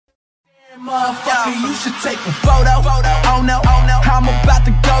Motherfucker, you should take a photo. Oh no, I'm about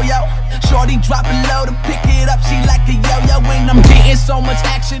to go, yo. Shorty drop it low to pick it up. She like a yo-yo when I'm getting so much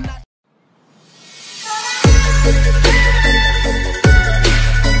action.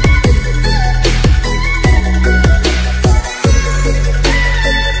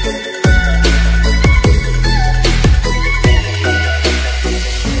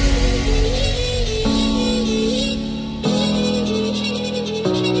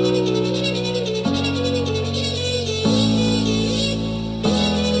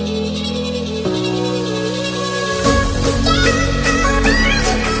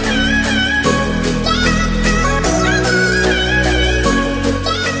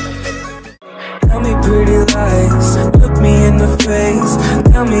 Pretty lies, look me in the face.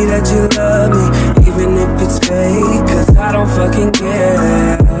 Tell me that you love me, even if it's fake, 'cause I don't fucking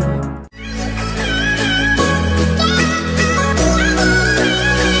care.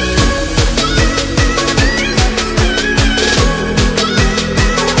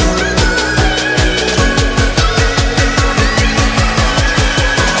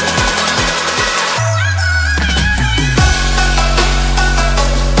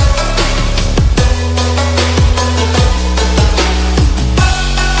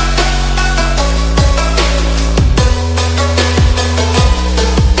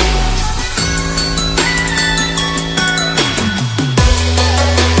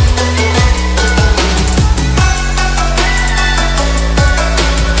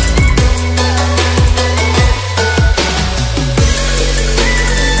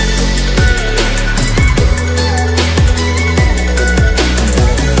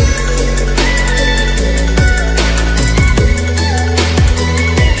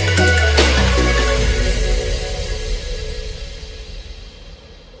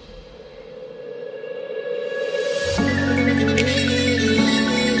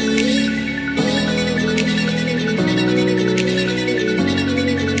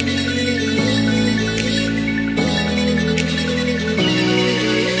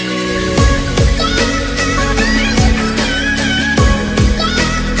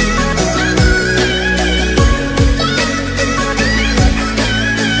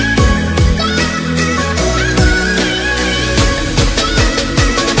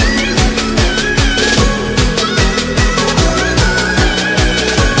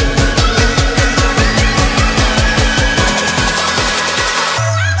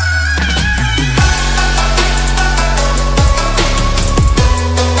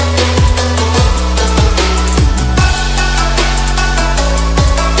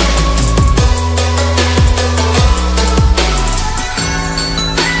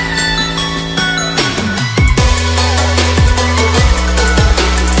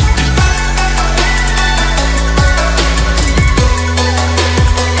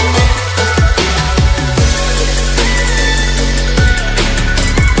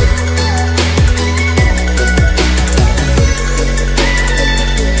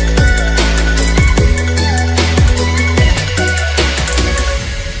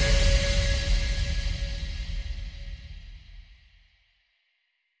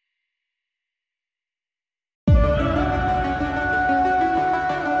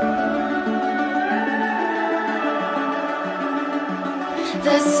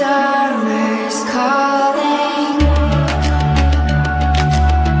 The summer's calling.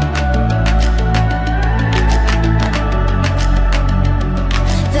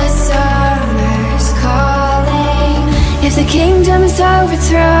 The summer's calling. If the kingdom is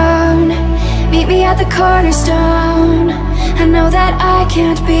overthrown, meet me at the cornerstone. I know that I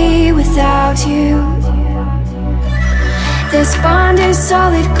can't be without you. This bond is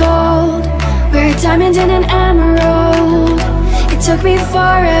solid gold. We're a diamond and an emerald. It took me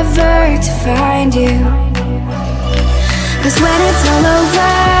forever to find you. 'Cause when it's all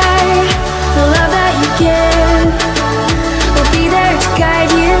over, the love that you give will be there to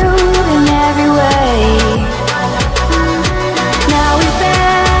guide you in every way. Now we've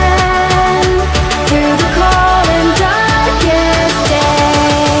been through the cold and darkest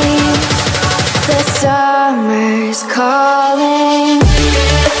days. The summer's calling.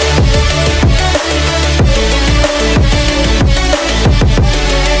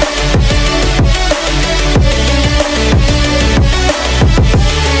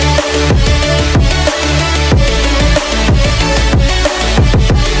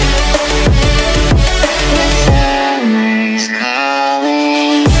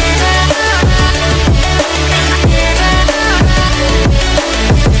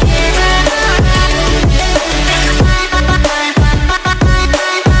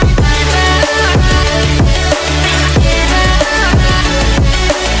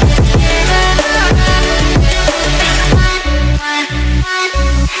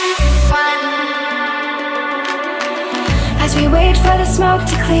 smoke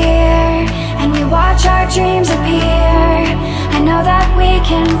to clear, and we watch our dreams appear. I know that we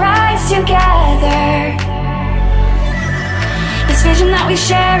can rise together. This vision that we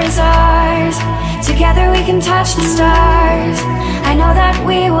share is ours. Together we can touch the stars. I know that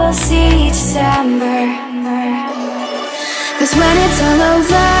we will see December. 'Cause when it's all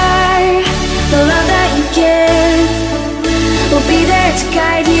over, the love that you give will be there to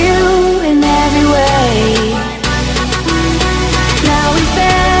guide you in every way. Now we've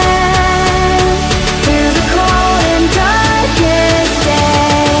been through the cold and darkest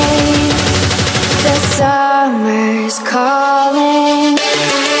days. The summer's calling.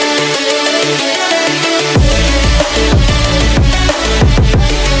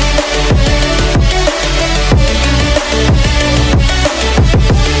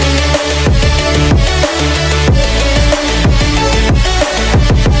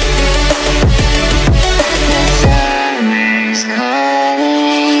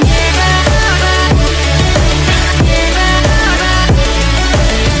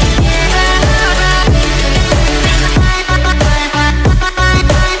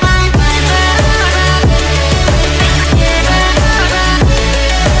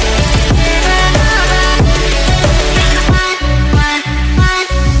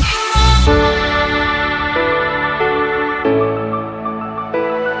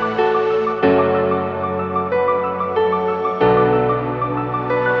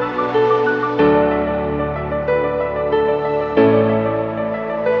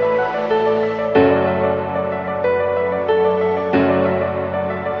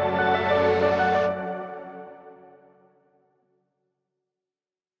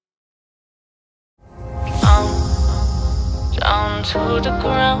 To the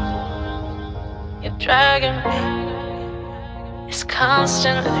ground, you're dragging me. It's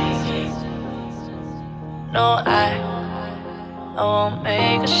constantly. No, I won't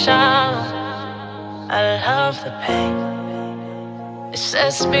make a sound. I love the pain. It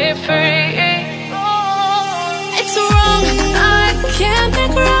sets me free. It's wrong, I can't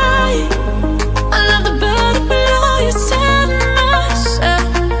think right. I love the bird below you, tell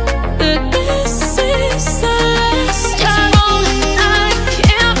myself that this is the last time.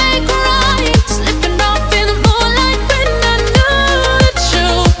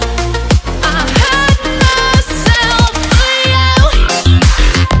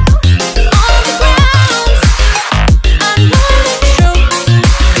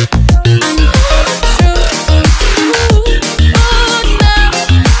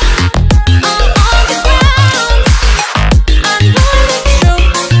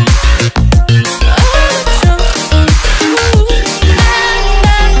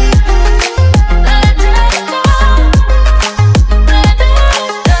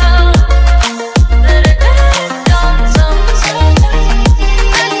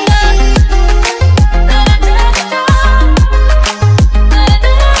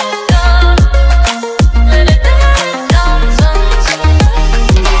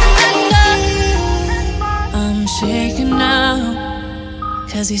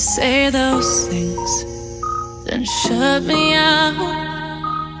 You say those things, then shut me out.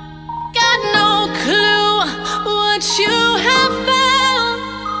 Got no clue what you have found.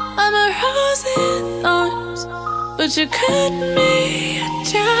 I'm a rose in thorns, but you cut me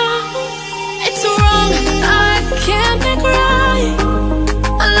down. It's wrong, I can't think right.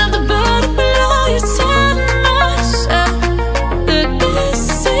 I love the bird below you, tell myself that this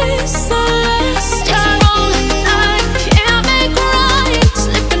is the last time.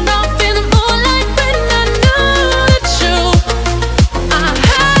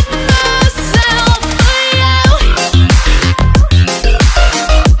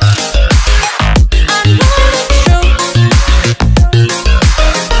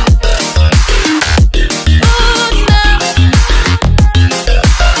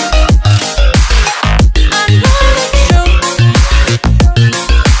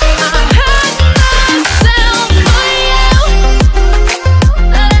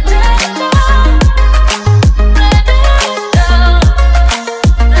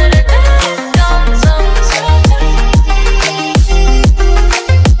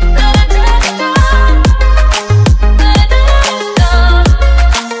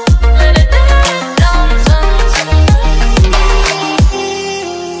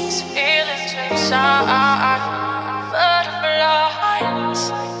 side.